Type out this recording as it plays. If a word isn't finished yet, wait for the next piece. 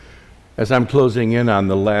As I'm closing in on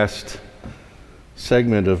the last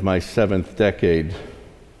segment of my 7th decade,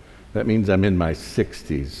 that means I'm in my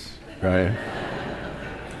 60s, right?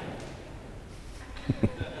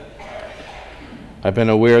 I've been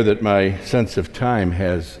aware that my sense of time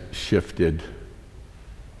has shifted.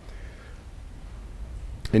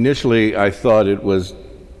 Initially, I thought it was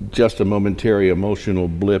just a momentary emotional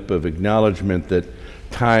blip of acknowledgement that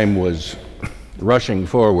time was rushing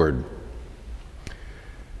forward,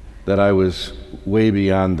 that I was way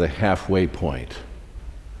beyond the halfway point,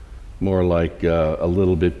 more like a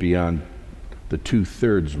little bit beyond the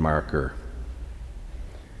 2/3 marker.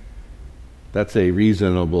 That's a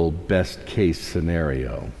reasonable best case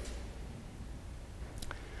scenario.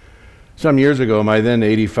 Some years ago, my then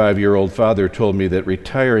 85-year-old father told me that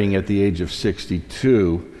retiring at the age of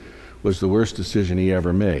 62 was the worst decision he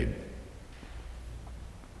ever made.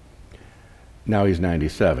 Now he's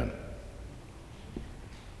 97.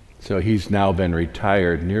 So he's now been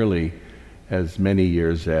retired nearly as many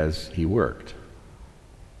years as he worked.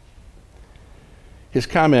 His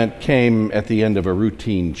comment came at the end of a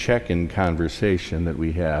routine check-in conversation that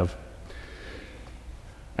we have.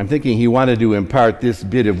 I'm thinking he wanted to impart this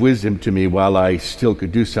bit of wisdom to me while I still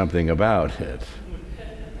could do something about it.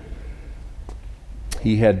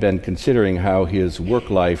 He had been considering how his work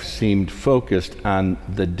life seemed focused on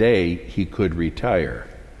the day he could retire.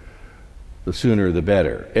 The sooner the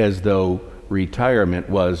better, as though retirement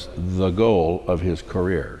was the goal of his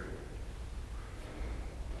career.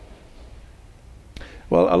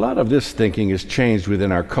 Well, a lot of this thinking has changed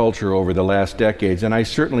within our culture over the last decades, and I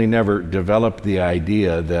certainly never developed the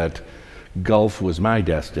idea that golf was my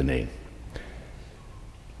destiny.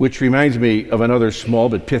 Which reminds me of another small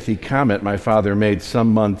but pithy comment my father made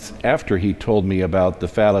some months after he told me about the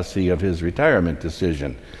fallacy of his retirement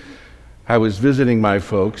decision. I was visiting my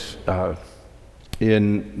folks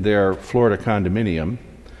in their Florida condominium.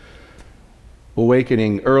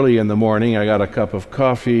 Awakening early in the morning, I got a cup of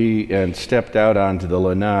coffee and stepped out onto the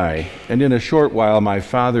lanai. And in a short while, my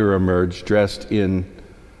father emerged dressed in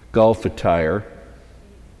golf attire.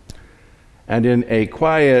 And in a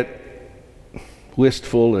quiet,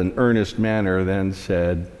 wistful, and earnest manner then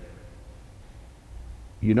said,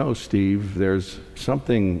 "You know, Steve, there's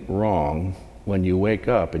something wrong when you wake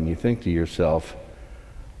up and you think to yourself,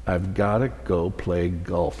 I've got to go play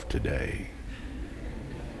golf today."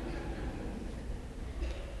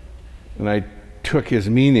 And I took his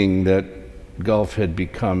meaning that golf had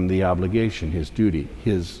become the obligation, his duty,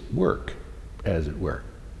 his work, as it were.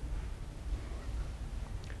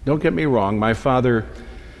 Don't get me wrong, my father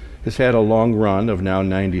has had a long run of now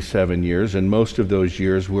 97 years, and most of those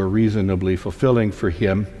years were reasonably fulfilling for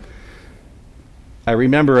him. I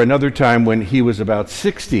remember another time when he was about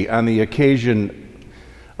 60 on the occasion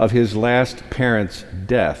of his last parent's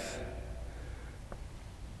death.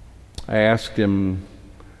 I asked him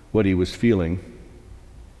what he was feeling.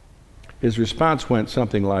 His response went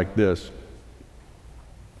something like this: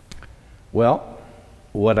 "Well,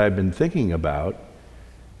 what I've been thinking about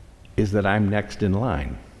is that I'm next in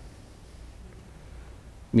line."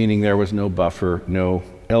 Meaning there was no buffer, no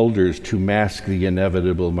elders to mask the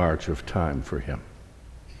inevitable march of time for him.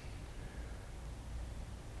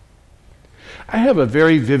 I have a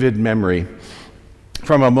very vivid memory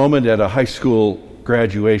from a moment at a high school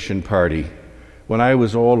graduation party when I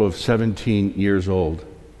was all of 17 years old.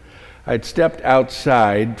 I'd stepped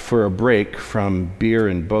outside for a break from beer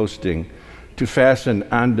and boasting to fasten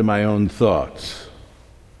onto my own thoughts.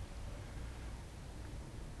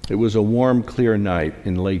 It was a warm, clear night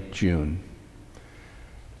in late June,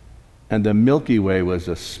 and the Milky Way was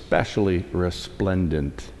especially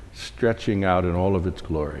resplendent, stretching out in all of its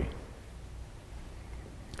glory.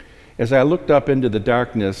 As I looked up into the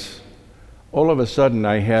darkness, all of a sudden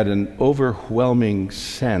I had an overwhelming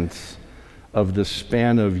sense of the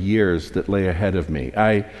span of years that lay ahead of me.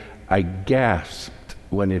 I gasped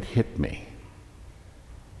when it hit me.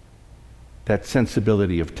 That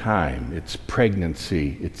sensibility of time, its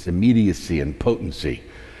pregnancy, its immediacy and potency.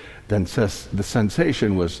 Then the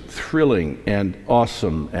sensation was thrilling and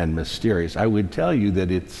awesome and mysterious. I would tell you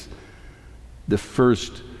that it's the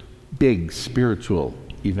first big spiritual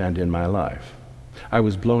event in my life. I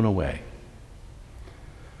was blown away.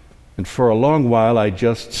 And for a long while, I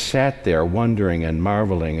just sat there wondering and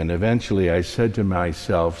marveling, and eventually I said to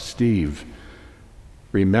myself, "Steve,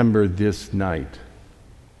 remember this night."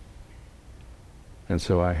 And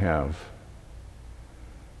so I have.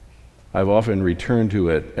 I've often returned to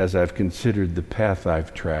it as I've considered the path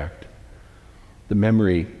I've tracked. The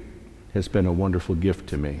memory has been a wonderful gift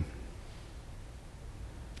to me.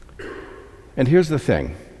 And here's the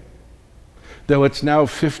thing. Though it's now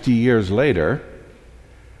 50 years later,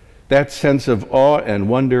 that sense of awe and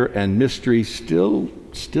wonder and mystery still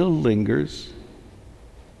lingers.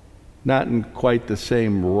 Not in quite the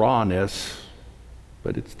same rawness,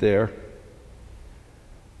 but it's there.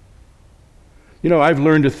 You know, I've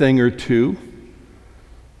learned a thing or two,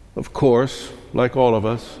 of course, like all of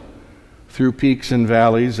us, through peaks and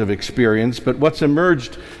valleys of experience, but what's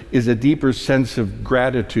emerged is a deeper sense of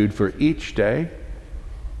gratitude for each day,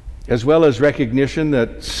 as well as recognition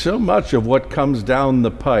that so much of what comes down the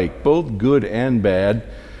pike, both good and bad,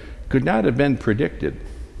 could not have been predicted.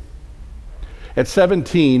 At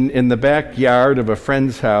 17, in the backyard of a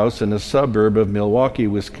friend's house in a suburb of Milwaukee,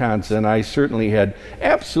 Wisconsin, I certainly had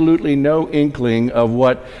absolutely no inkling of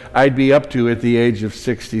what I'd be up to at the age of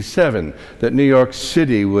 67, that New York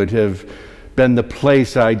City would have been the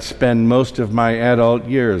place I'd spend most of my adult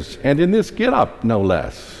years, and in this get-up, no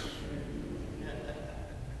less.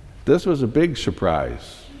 This was a big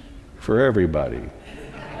surprise for everybody.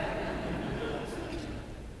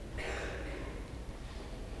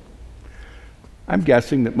 I'm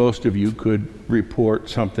guessing that most of you could report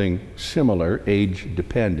something similar,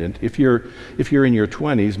 age-dependent. If you're in your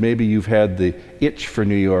 20s, maybe you've had the itch for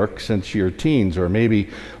New York since your teens, or maybe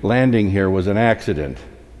landing here was an accident.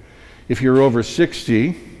 If you're over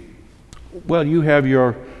 60, well, you have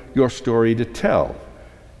your story to tell,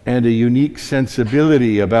 and a unique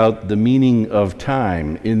sensibility about the meaning of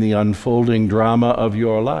time in the unfolding drama of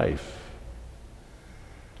your life.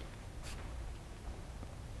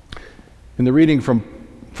 In the reading from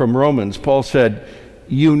Romans, Paul said,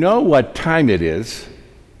 "You know what time it is,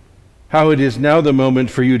 how it is now the moment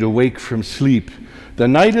for you to wake from sleep. The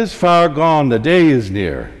night is far gone, the day is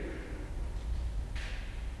near."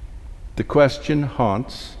 The question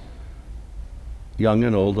haunts young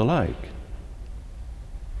and old alike.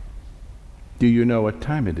 Do you know what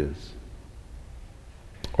time it is?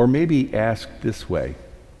 Or maybe asked this way,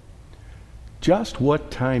 just what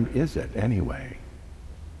time is it anyway?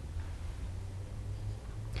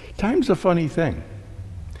 Time's a funny thing.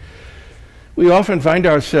 We often find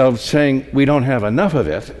ourselves saying we don't have enough of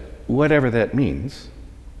it, whatever that means.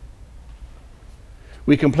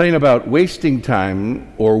 We complain about wasting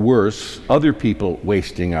time, or worse, other people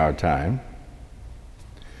wasting our time.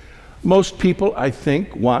 Most people, I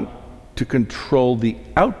think, want to control the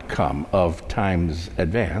outcome of time's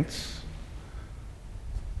advance.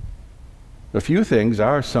 A few things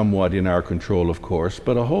are somewhat in our control, of course,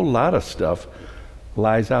 but a whole lot of stuff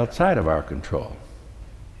lies outside of our control.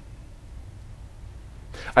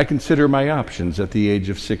 I consider my options at the age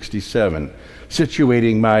of 67,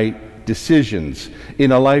 situating my decisions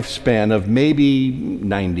in a lifespan of maybe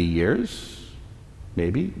 90 years,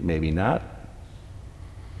 maybe not.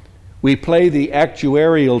 We play the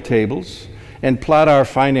actuarial tables and plot our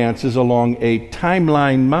finances along a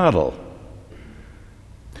timeline model.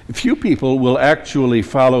 Few people will actually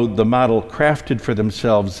follow the model crafted for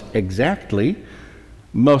themselves exactly.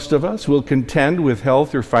 Most of us will contend with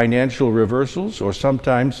health or financial reversals, or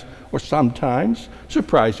sometimes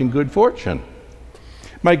surprising good fortune.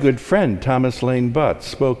 My good friend Thomas Lane Butts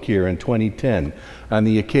spoke here in 2010 on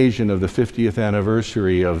the occasion of the 50th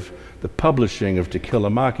anniversary of the publishing of To Kill a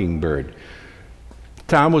Mockingbird.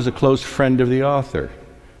 Tom was a close friend of the author,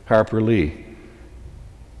 Harper Lee.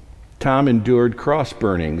 Tom endured cross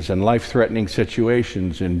burnings and life-threatening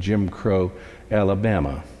situations in Jim Crow,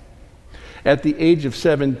 Alabama. At the age of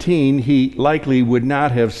 17, he likely would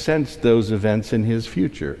not have sensed those events in his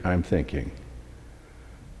future, I'm thinking.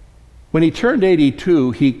 When he turned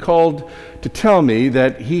 82, he called to tell me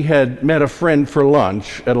that he had met a friend for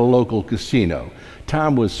lunch at a local casino.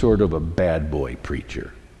 Tom was sort of a bad boy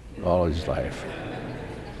preacher all his life.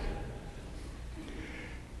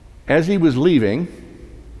 As he was leaving,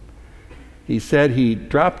 he said he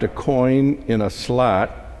dropped a coin in a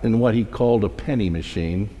slot in what he called a penny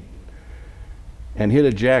machine and hit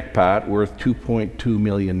a jackpot worth $2.2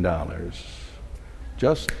 million.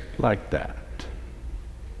 Just like that.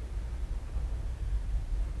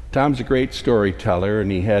 Tom's a great storyteller,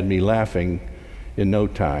 and he had me laughing in no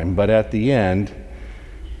time, but at the end,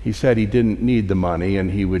 he said he didn't need the money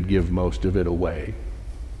and he would give most of it away.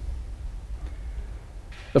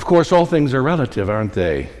 Of course, all things are relative, aren't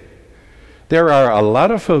they? There are a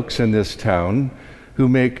lot of folks in this town who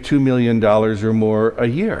make $2 million or more a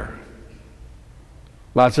year.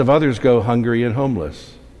 Lots of others go hungry and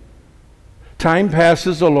homeless. Time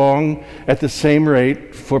passes along at the same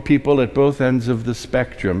rate for people at both ends of the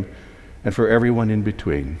spectrum and for everyone in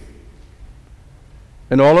between.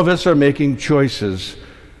 And all of us are making choices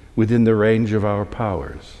within the range of our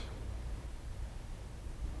powers.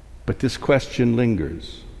 But this question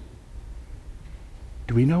lingers.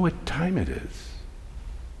 Do we know what time it is?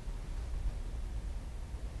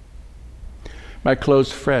 My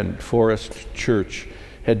close friend, Forrest Church,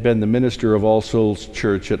 had been the minister of All Souls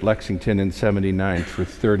Church at Lexington in '79 for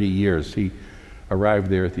 30 years. He arrived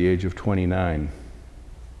there at the age of 29.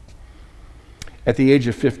 At the age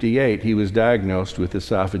of 58, he was diagnosed with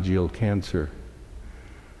esophageal cancer.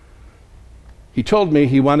 He told me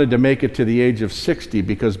he wanted to make it to the age of 60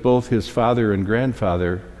 because both his father and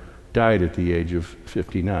grandfather died at the age of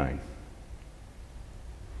 59.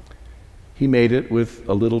 He made it with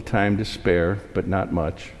a little time to spare, but not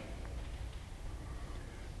much.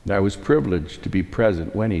 And I was privileged to be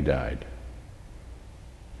present when he died.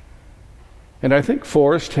 And I think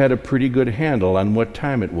Forrest had a pretty good handle on what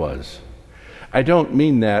time it was. I don't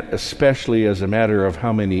mean that especially as a matter of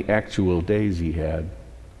how many actual days he had,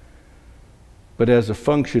 but as a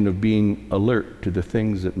function of being alert to the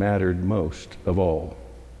things that mattered most of all.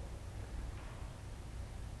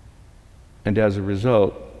 And as a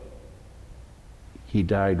result, he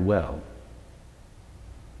died well,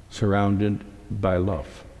 surrounded by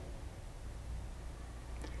love.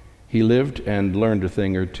 He lived and learned a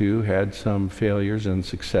thing or two, had some failures and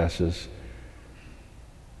successes,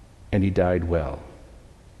 and he died well.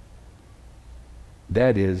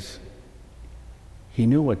 That is, he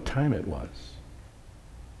knew what time it was.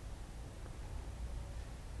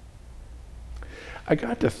 I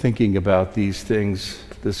got to thinking about these things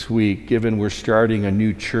this week, given we're starting a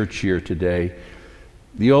new church year today.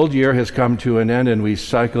 The old year has come to an end, and we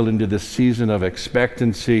cycle into this season of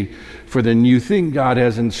expectancy for the new thing God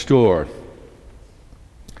has in store.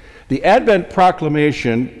 The Advent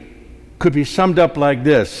proclamation could be summed up like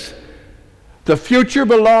this: the future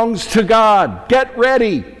belongs to God. Get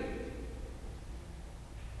ready.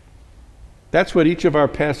 That's what each of our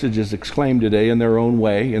passages exclaim today in their own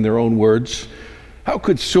way, in their own words. How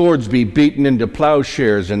could swords be beaten into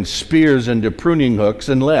plowshares and spears into pruning hooks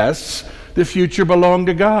unless the future belonged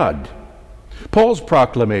to God? Paul's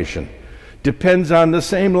proclamation depends on the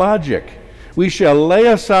same logic. We shall lay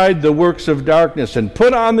aside the works of darkness and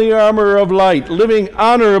put on the armor of light, living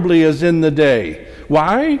honorably as in the day.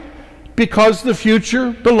 Why? Because the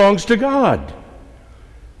future belongs to God.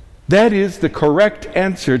 That is the correct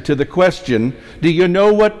answer to the question, do you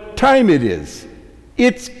know what time it is?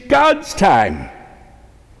 It's God's time.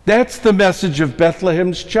 That's the message of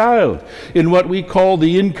Bethlehem's child in what we call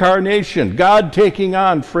the incarnation, God taking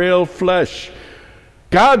on frail flesh.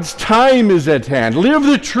 God's time is at hand. Live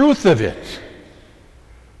the truth of it.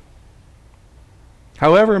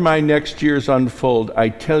 However my next years unfold, I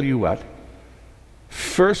tell you what,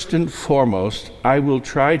 first and foremost, I will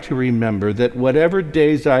try to remember that whatever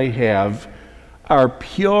days I have are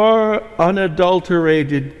pure,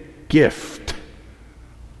 unadulterated gift.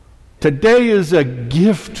 Today is a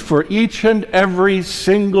gift for each and every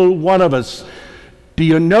single one of us. Do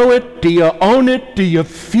you know it? Do you own it? Do you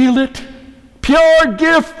feel it? Pure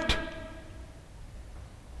gift.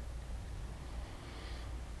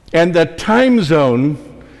 And the time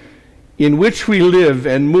zone in which we live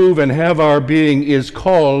and move and have our being is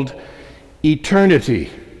called eternity.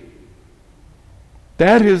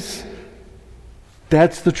 That's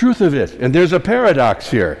the truth of it. And there's a paradox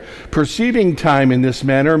here. Perceiving time in this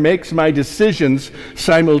manner makes my decisions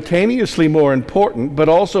simultaneously more important, but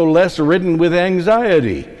also less ridden with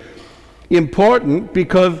anxiety. Important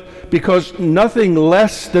because nothing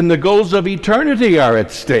less than the goals of eternity are at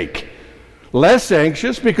stake. Less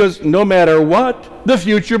anxious because no matter what, the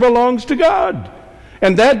future belongs to God.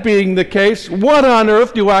 And that being the case, what on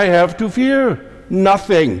earth do I have to fear?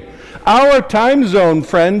 Nothing. Our time zone,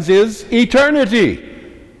 friends, is eternity.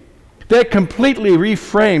 That completely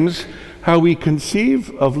reframes how we conceive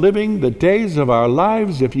of living the days of our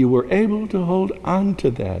lives if you were able to hold on to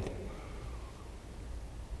that.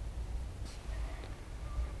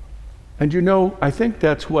 And you know, I think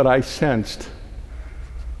that's what I sensed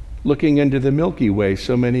looking into the Milky Way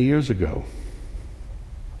so many years ago.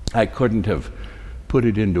 I couldn't have put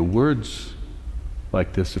it into words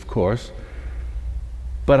like this, of course,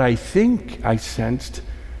 but I think I sensed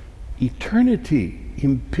eternity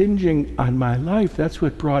impinging on my life. That's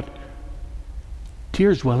what brought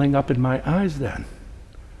tears welling up in my eyes then.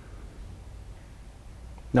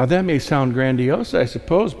 Now that may sound grandiose, I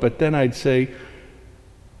suppose, but then I'd say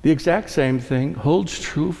the exact same thing holds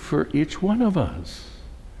true for each one of us.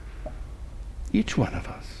 Each one of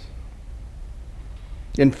us.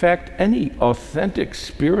 In fact, any authentic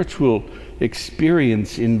spiritual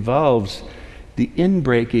experience involves the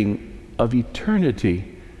inbreaking of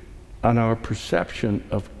eternity on our perception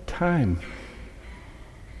of time.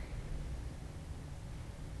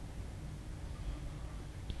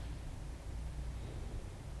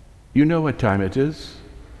 You know what time it is.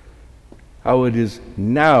 How it is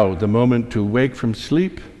now the moment to wake from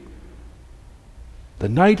sleep. The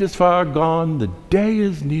night is far gone, the day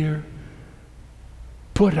is near.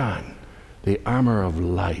 Put on the armor of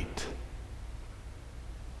light